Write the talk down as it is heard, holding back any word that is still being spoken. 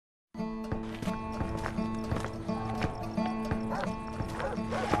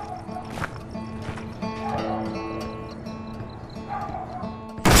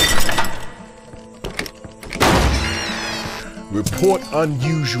Report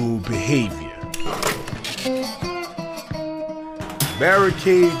unusual behavior.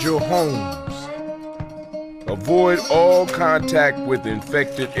 Barricade your homes. Avoid all contact with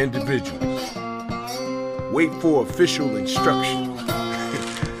infected individuals. Wait for official instructions.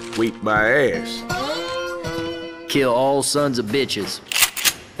 Wait my ass. Kill all sons of bitches.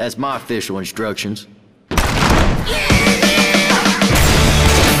 That's my official instructions.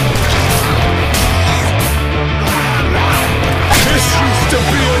 This used to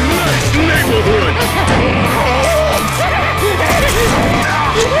be a nice neighborhood!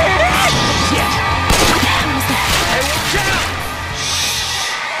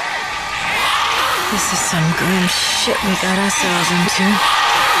 This is some grim shit we got ourselves into.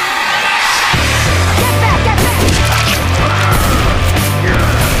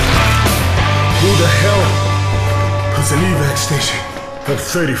 Who the hell? It's an evac station. Up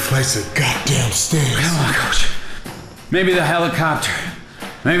 30 flights of goddamn stairs. Come on, Coach. Maybe the helicopter.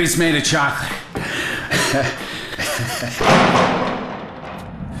 Maybe it's made of chocolate.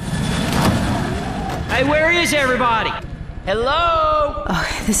 Hey, where is everybody? Hello? Oh,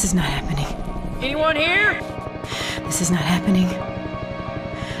 this is not happening. Anyone here? This is not happening.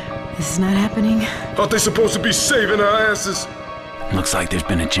 This is not happening. Aren't they supposed to be saving our asses? Looks like there's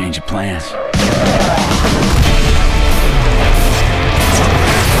been a change of plans. Stop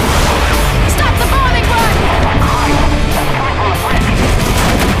the bombing run!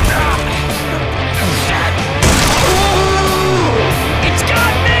 It's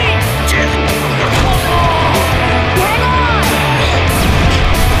got me! Hang on!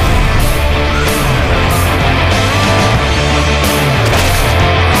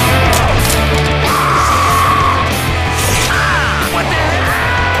 What the hell?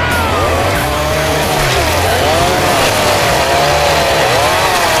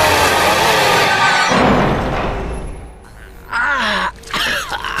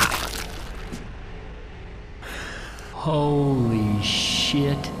 Holy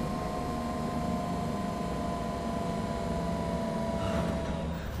shit.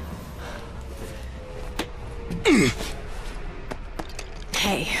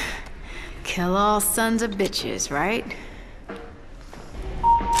 Hey, kill all sons of bitches, right?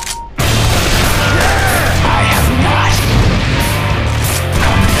 I have not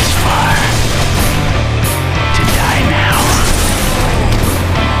come this far to die now.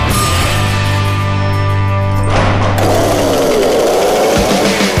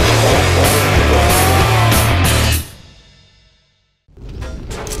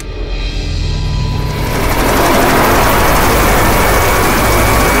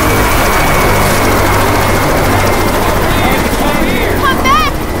 Come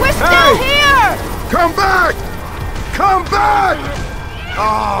back! We're still here! Come back! Come back!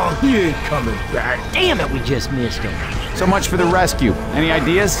 Oh, he ain't coming back. Damn it, we just missed him. So much for the rescue. Any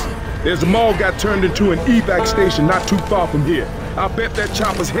ideas? There's a mall got turned into an evac station not too far from here. I bet that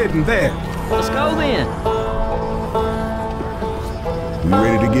chopper's heading there. Let's go then. You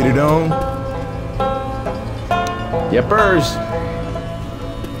ready to get it on? Yippers.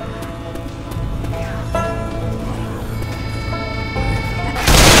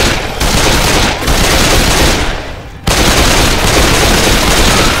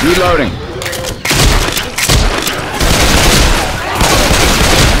 Reloading.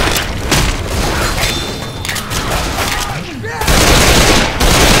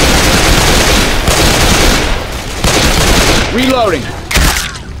 Reloading.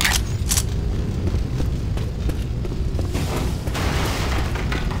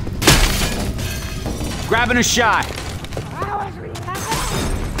 Grabbing a shot.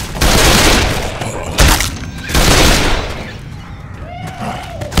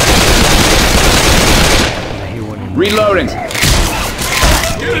 Reloading. Y'all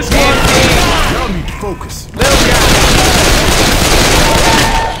need to focus. Little guy.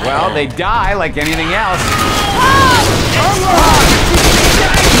 Well, they die like anything else.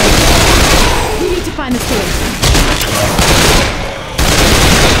 We need to find the stairs.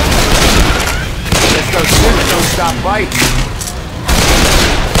 Guess those sinners don't stop fighting.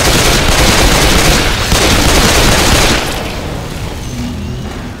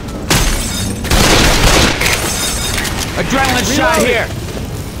 Adrenaline shot here.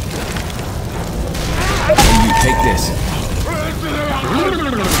 You take this.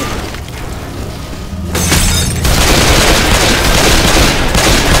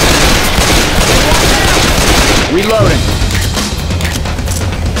 Reloading.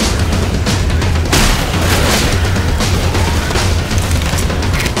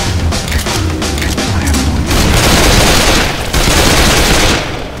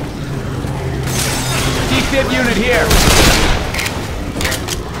 Defib unit here.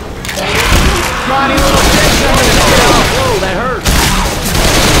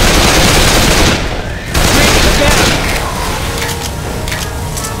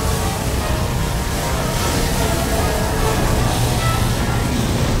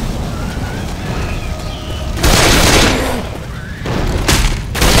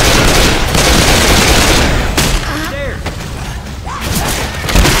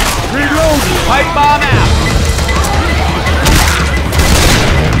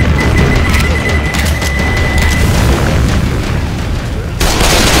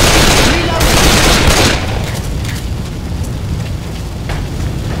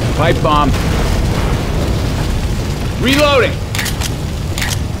 Pipe bomb. Reloading!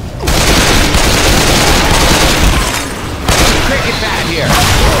 Cricket bat here!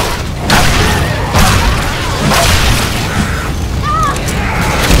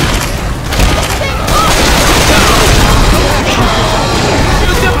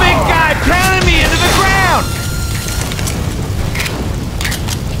 Shoot the big guy pounding me into the ground!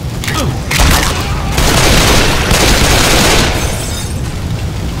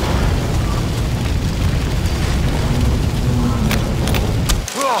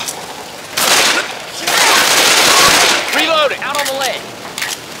 Reloading! Out on the ledge!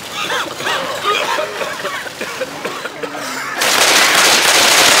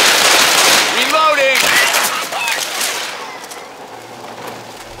 Reloading!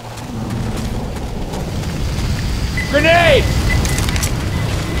 Grenade!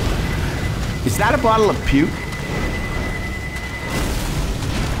 Is that a bottle of puke?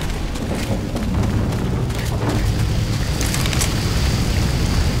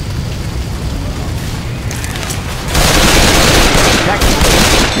 Technically,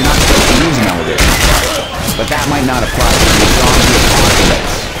 you're not supposed to use an elevator, but that might not apply to the zombie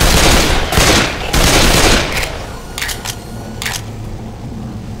apocalypse.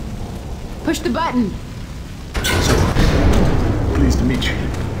 Push the button. Pleased to meet you.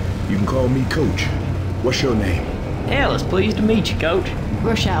 You can call me Coach. What's your name? Hell, it's pleased to meet you, Coach.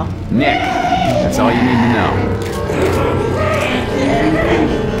 Rochelle. Nick, that's all you need to know.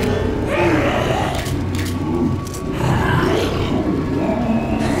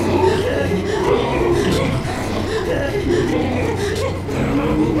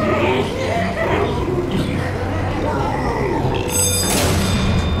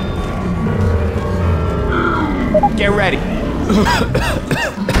 Get ready. Finally,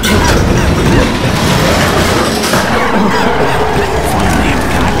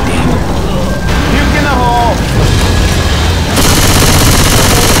 goddamn. Puke in the hole.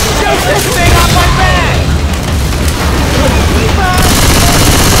 Shoot this thing off my back.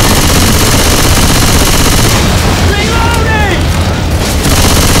 Reloading.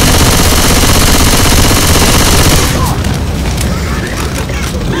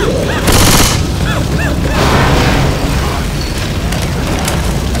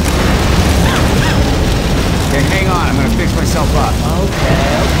 Okay, hang on. I'm gonna fix myself up.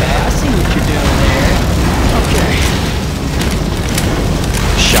 Okay, I see what you're doing there. Okay.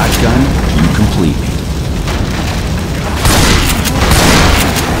 Shotgun, you complete me.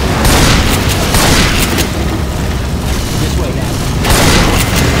 This way now.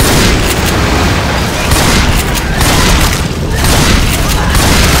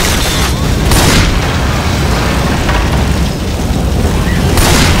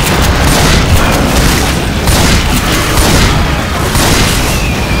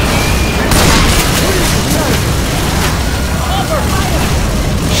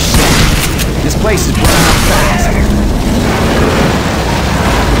 This place is running out fast.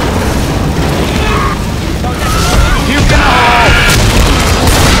 Puke in the hole!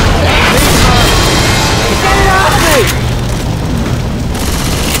 Get it off me!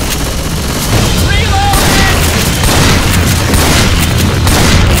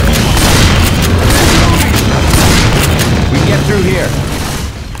 We can get through here.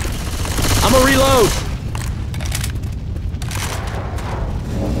 I'm a reload.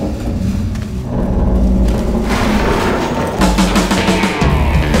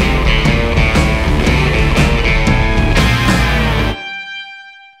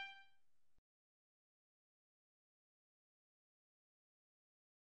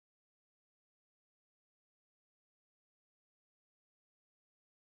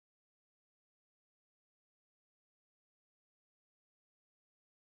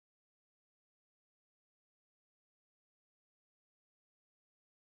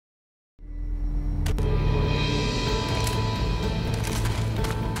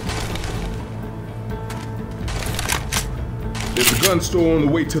 There's a gun store on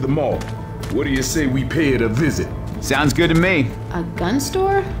the way to the mall. What do you say we pay it a visit? Sounds good to me. A gun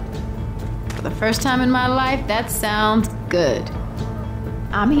store? For the first time in my life, that sounds good.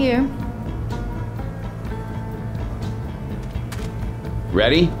 I'm here.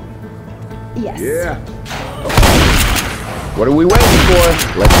 Ready? Yes. Yeah. What are we waiting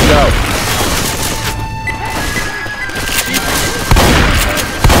for? Let's go.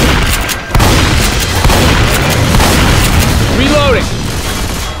 Reloading!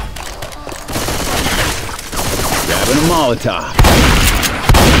 Grabbing a Molotov.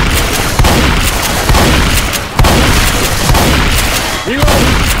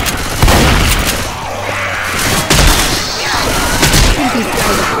 Reloading! I think these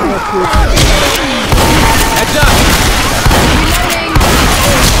guys are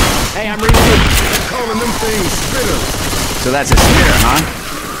I'm reloading. They're calling them things spitters. So that's a spitter, huh?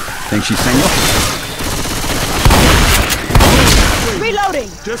 Think she's single?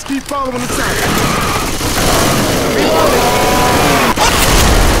 Reloading! Just keep following the track. We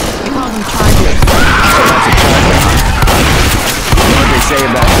call them chargers. So that's a charger, huh? What they say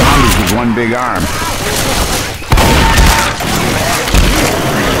about zombies with one big arm.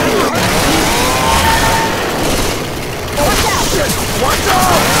 Watch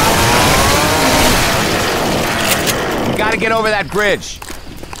out! We gotta get over that bridge.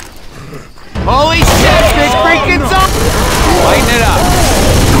 Holy shit, big freaking zombie! Lighten it up.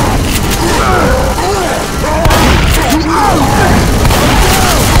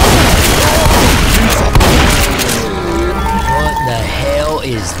 What the hell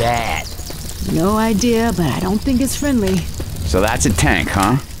is that? No idea, but I don't think it's friendly. So that's a tank,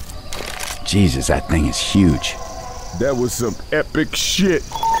 huh? Jesus, that thing is huge. That was some epic shit.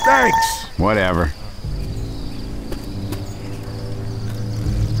 Thanks. Whatever.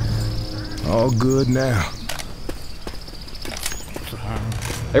 All good now.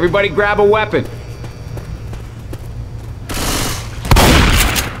 Everybody grab a weapon.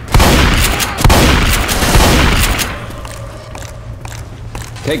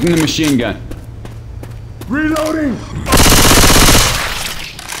 Taking the machine gun. Reloading.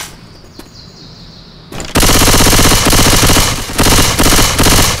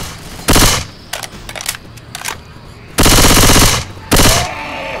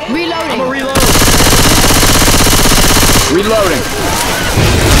 Reloading! I'm a reload. Reloading.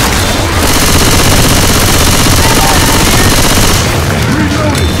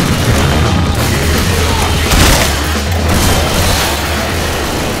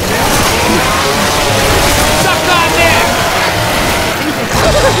 Suck on there!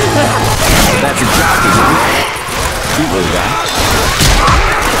 That's a jockey, huh? Cute little guy.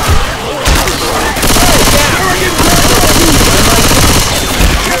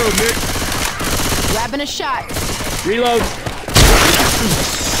 Kill, Nick. Grabbing a shot. Reload.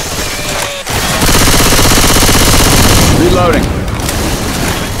 Reloading.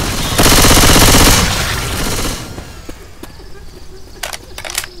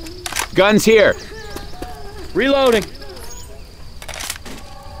 Guns here. Reloading.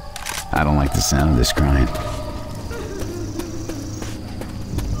 I don't like the sound of this crying.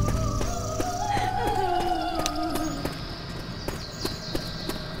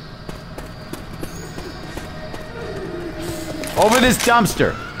 Over this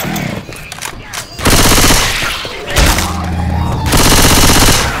dumpster.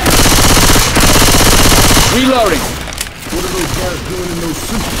 Reloading. What are those guys doing in those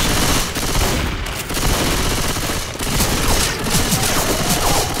suits?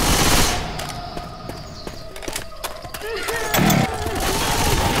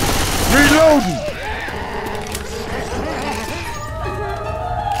 Reloading.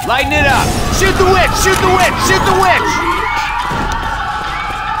 Lighten it up. Shoot the witch! Shoot the witch! Shoot the witch!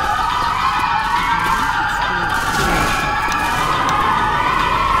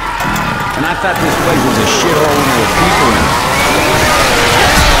 And I thought this place was a shithole with people in it.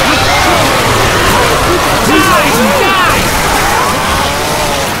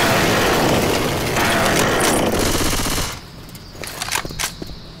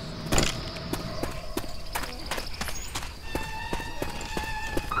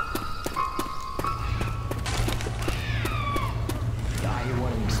 Die, you're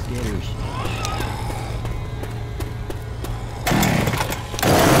one of these spitters.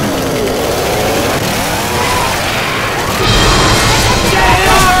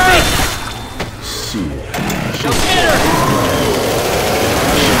 Go get her!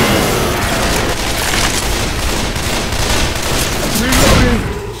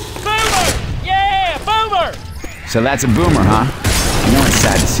 Boomer! Yeah, boomer! So that's a boomer, huh? You know it's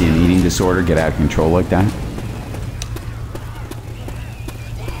sad to see an eating disorder get out of control like that?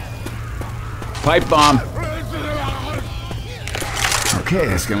 Pipe bomb. Okay,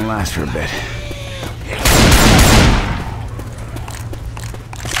 that's gonna last for a bit.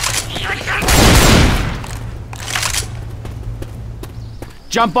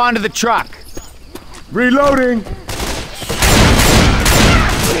 Jump onto the truck. Reloading.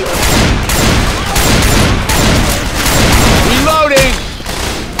 Reloading.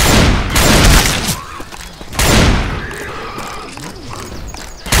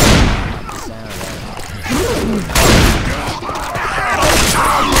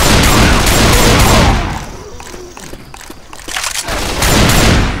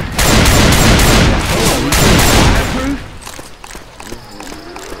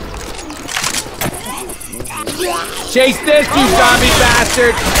 Chase this, you zombie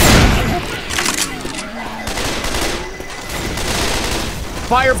bastard!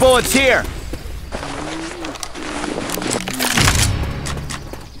 Fire bullets here!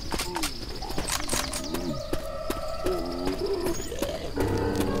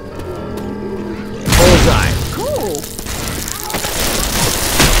 Bullseye. Cool.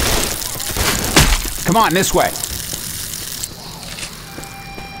 Come on, this way.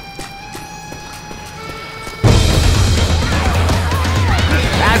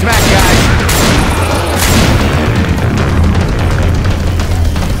 Hazmat guys.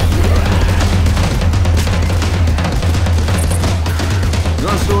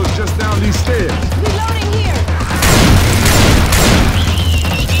 Gun store is just down these stairs. Reloading here.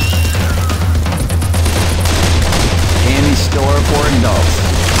 Candy store for adults.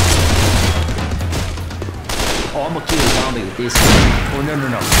 Oh, I'm gonna kill a zombie with this. Oh, no.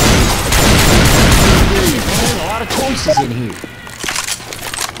 Man, a lot of choices in here.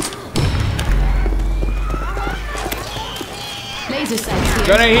 Laser sights here.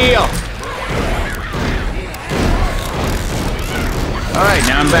 Gonna heal. All right,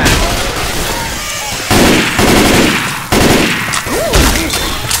 now I'm back.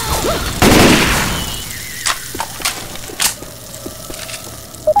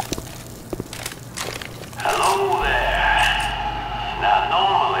 Hello there. Now,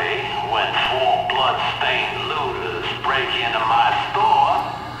 normally, when 4 blood-stained looters break into my store,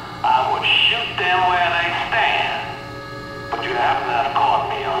 I would shoot them where they stand. But you happen to have caught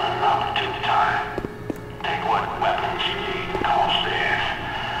me on an opportune time. Take what weapons you need and come upstairs.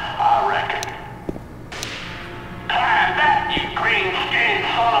 I reckon. Climb that, you green-skinned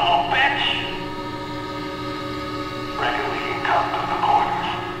son of a bitch! Reckon we can come to the quarters.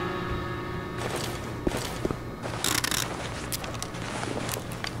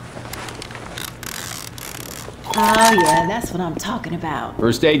 Oh yeah, that's what I'm talking about.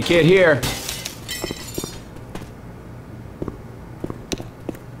 First aid kit here.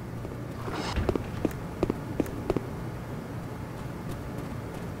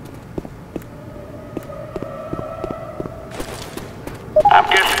 I'm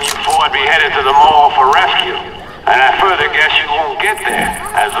guessing you four would be headed to the mall for rescue. And I further guess you won't get there,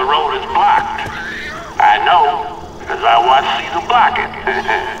 as the road is blocked. I know, because I watched Caesar block it.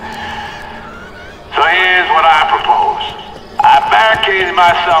 So here's what I propose. I barricaded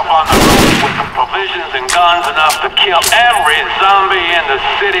myself on the road with the provisions and guns enough to kill every zombie in the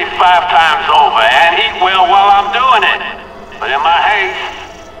city 5 times over, and eat well while I'm doing it. But in my haste,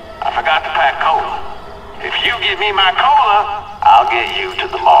 I forgot to pack cola. If you give me my cola, I'll get you to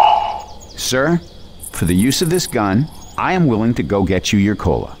the mall. Sir, for the use of this gun, I am willing to go get you your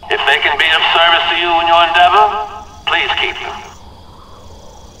cola. If they can be of service to you in your endeavor, please keep them.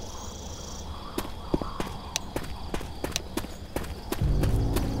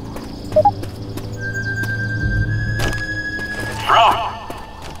 Throat.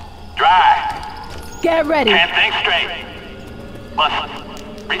 Dry. Get ready. Can't think straight. Must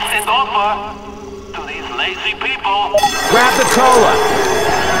rescind offer to these lazy people. Grab the cola!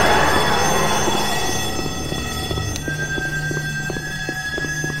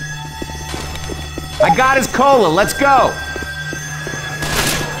 I got his cola, let's go!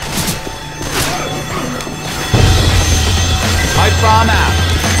 Pipe bomb out.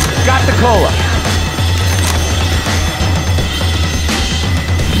 Got the cola.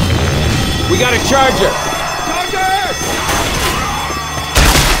 We got a charger.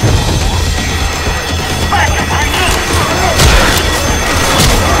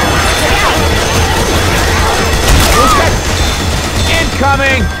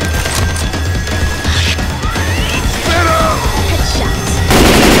 Incoming!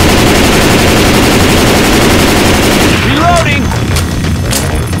 Reloading!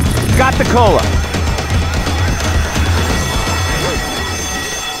 Got the cola.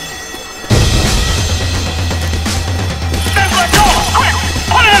 There's my cola! Quick!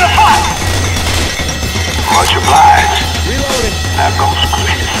 Put it in the pot! Much obliged. Reloading. Now go screw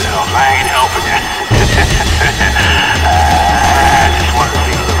yourself. I ain't helping you. I just want to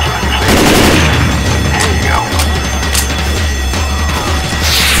see the looks on your face. There you go.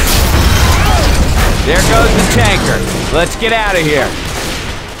 There goes the tanker. Let's get out of here.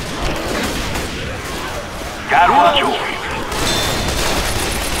 God watch over you.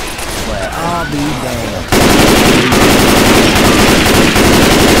 Well, I'll be damned.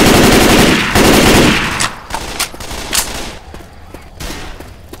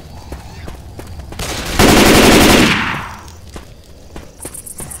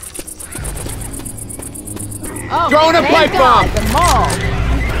 Oh, Throwing a thank pipe bomb. God, the mall.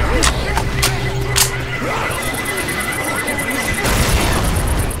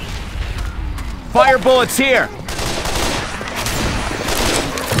 Fire bullets here.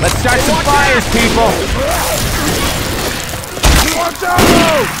 Let's start some fires, people. Watch out!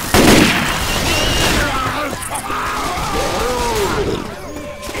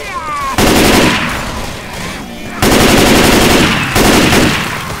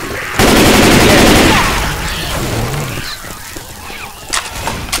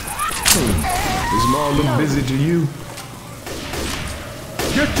 Is Mom look busy to you?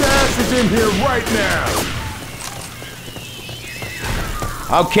 Get your asses in here right now!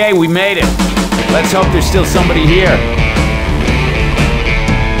 Okay, we made it. Let's hope there's still somebody here.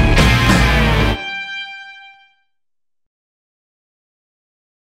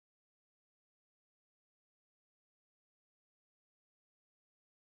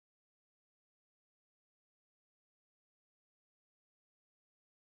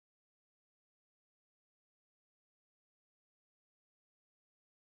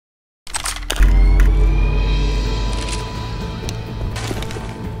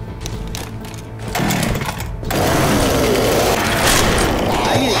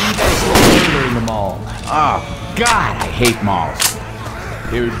 Oh, God, I hate malls.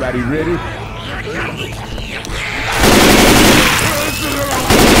 Everybody ready?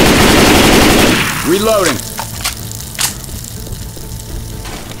 Reloading.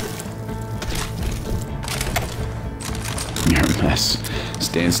 You're a mess.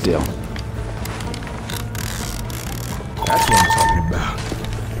 Stand still. That's what I'm talking about.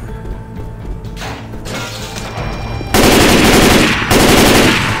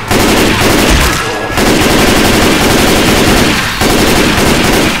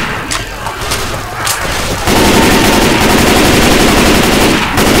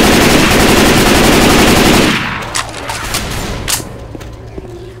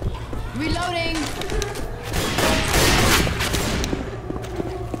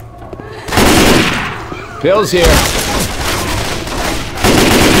 Bill's here.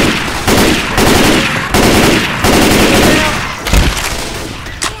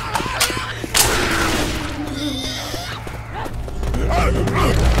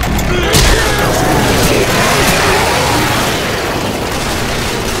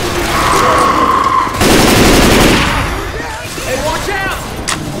 Hey, watch out!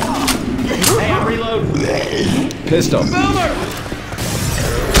 Hey, I'm reloading. Pistol.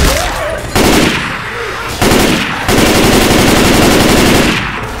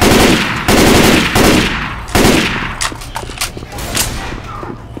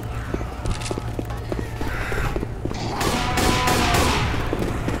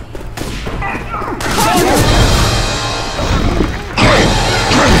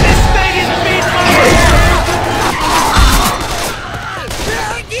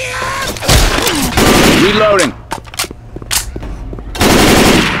 Reloading.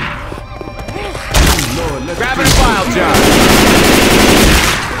 Grabbing a file jar.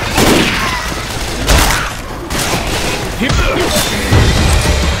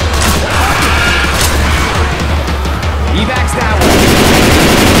 Evacs that way.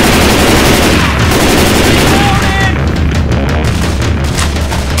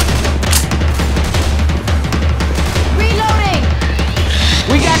 Reloading!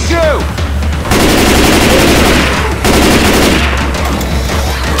 We got two.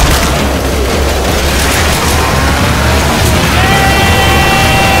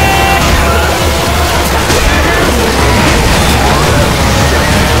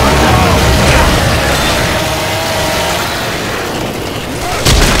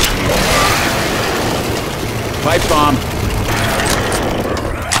 Pipe bomb.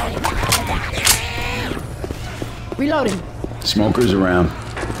 Reloading. Smokers around.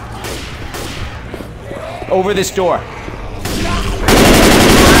 Over this door. Nice.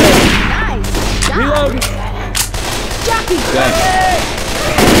 Reload. Jockey. Thanks.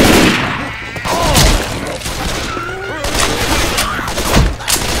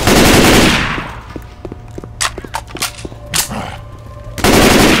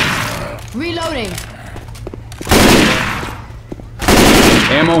 Reloading.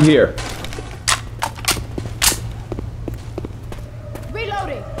 Ammo here.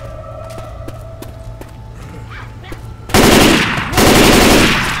 Reloading.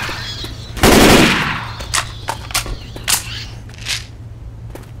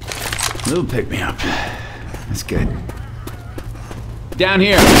 Little pick me up. That's good. Down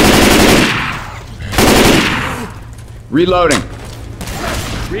here. Reloading.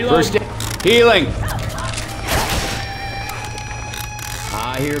 First aid. Healing.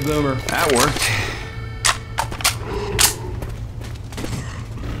 I hear a boomer. That worked.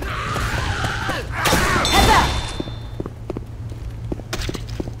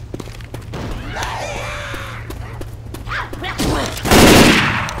 Heads up.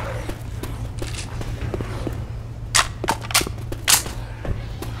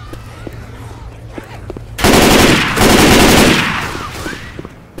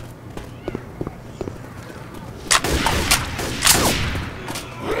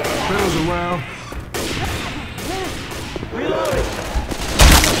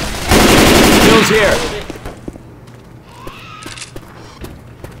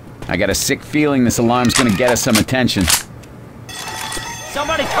 I got a sick feeling this alarm's gonna get us some attention.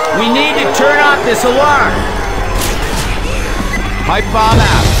 Somebody turn We need to turn off this alarm! Pipe bomb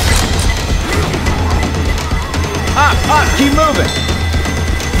out. Up, keep moving.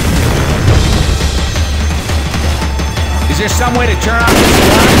 Is there some way to turn off this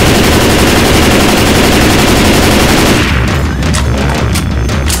alarm?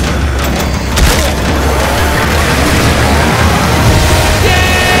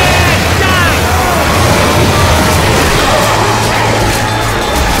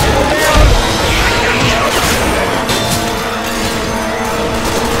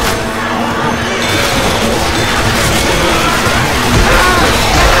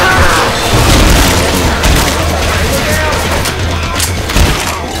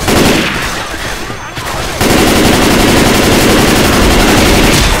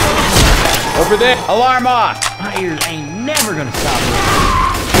 Over there. Alarm off. My ears ain't never gonna stop me.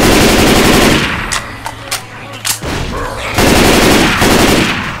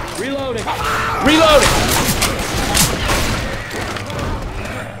 Reloading. Reloading.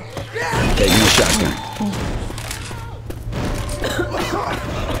 Taking a shotgun.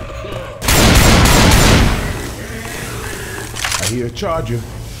 I hear a charger.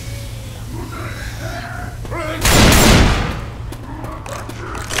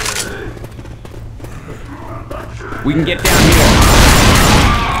 We can get down here.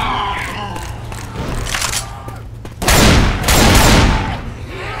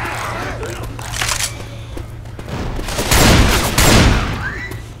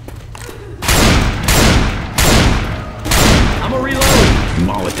 I'm a reload.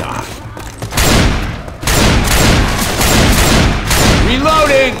 Molotov.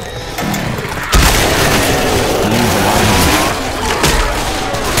 Reloading.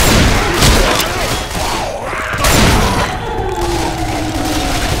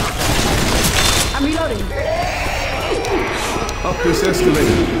 I'm reloading. Up this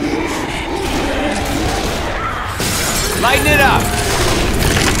escalator. Lighten it up.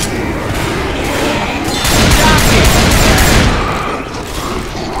 Jockey.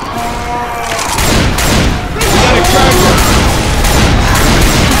 We got a charger.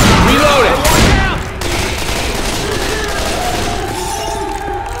 Reload it.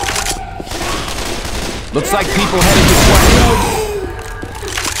 Looks like people headed this way.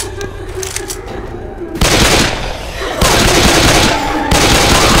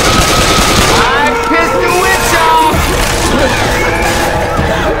 I pissed the witch off!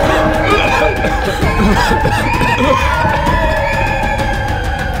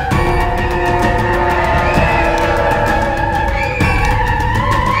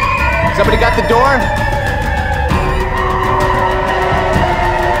 Somebody got the door?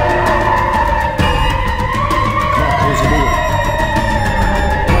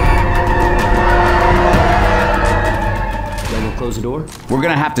 Close the door. We're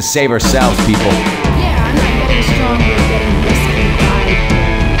gonna have to save ourselves, people. Yeah, I'm not getting stronger, getting disciplined.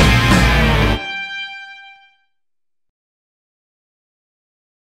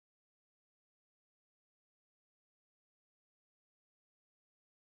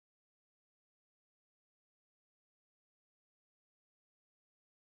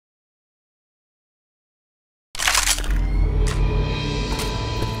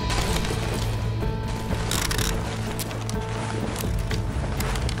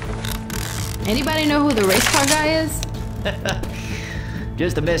 Anybody know who the race car guy is?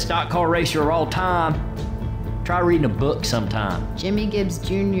 Just the best stock car racer of all time. Try reading a book sometime. Jimmy Gibbs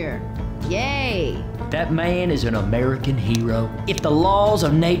Jr. Yay! That man is an American hero. If the laws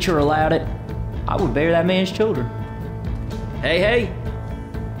of nature allowed it, I would bear that man's children. Hey, hey.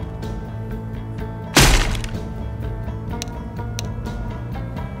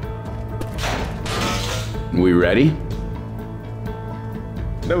 We ready?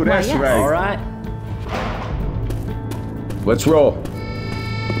 No, that's yes. right. All right. Let's roll.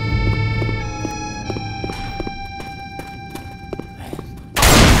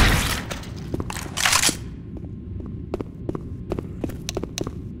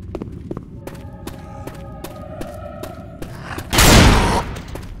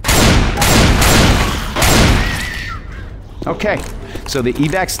 Okay, so the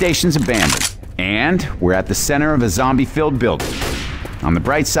evac station's abandoned, and we're at the center of a zombie-filled building. On the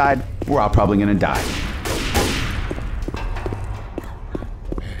bright side, we're all probably gonna die.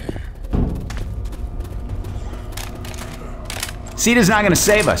 CETA's not gonna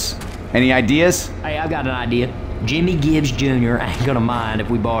save us. Any ideas? Hey, I've got an idea. Jimmy Gibbs Jr. ain't gonna mind if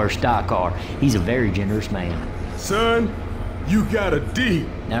we borrow a stock car. He's a very generous man. Son, you got a D.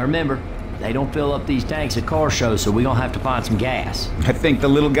 Now remember, They don't fill up these tanks at car shows, so we're gonna have to find some gas. I think the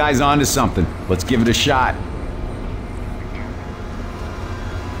little guy's onto something. Let's give it a shot.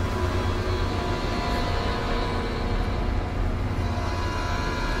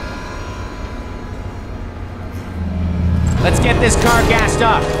 Let's get this car gassed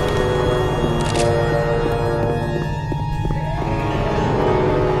up.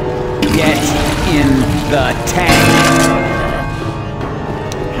 Get in the tank.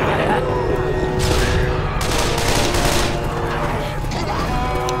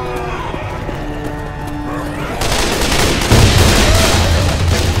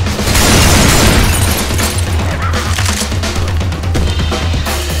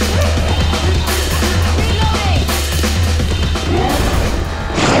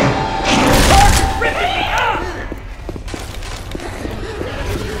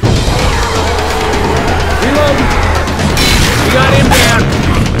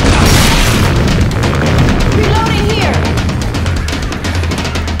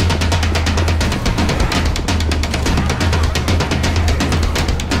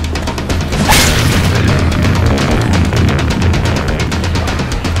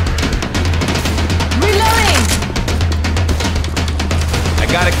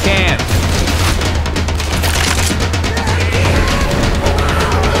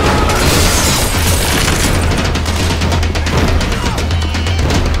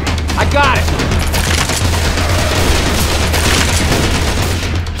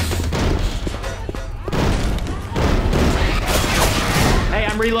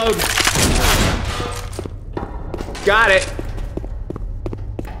 Reload. Got it.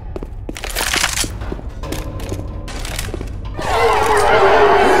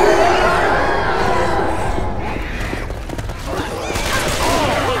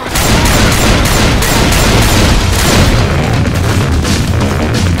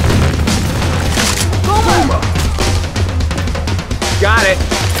 Got it.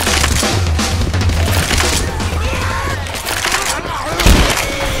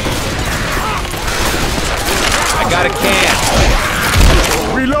 Got a can.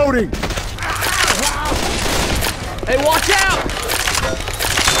 Reloading. Hey, watch out!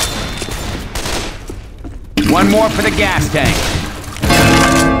 One more for the gas tank.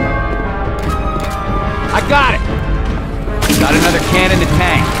 I got it. Got another can in the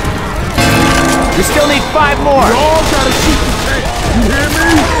tank. We still need 5 more. You all gotta shoot the tank. You hear me?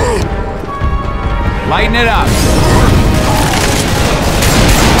 Lighten it up.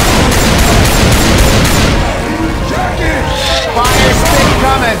 Fire stick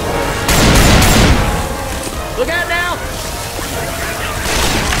coming! Look out now!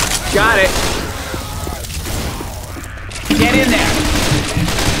 Got it! Get in there!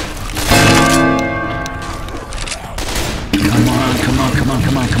 Come on. I'm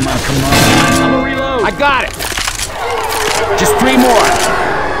gonna reload! I got it! Just 3 more.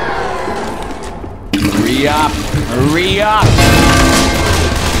 Hurry up!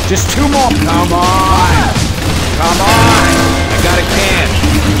 Just 2 more. Come on! I got a can.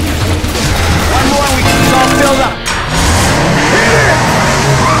 1 more and it's all filled up.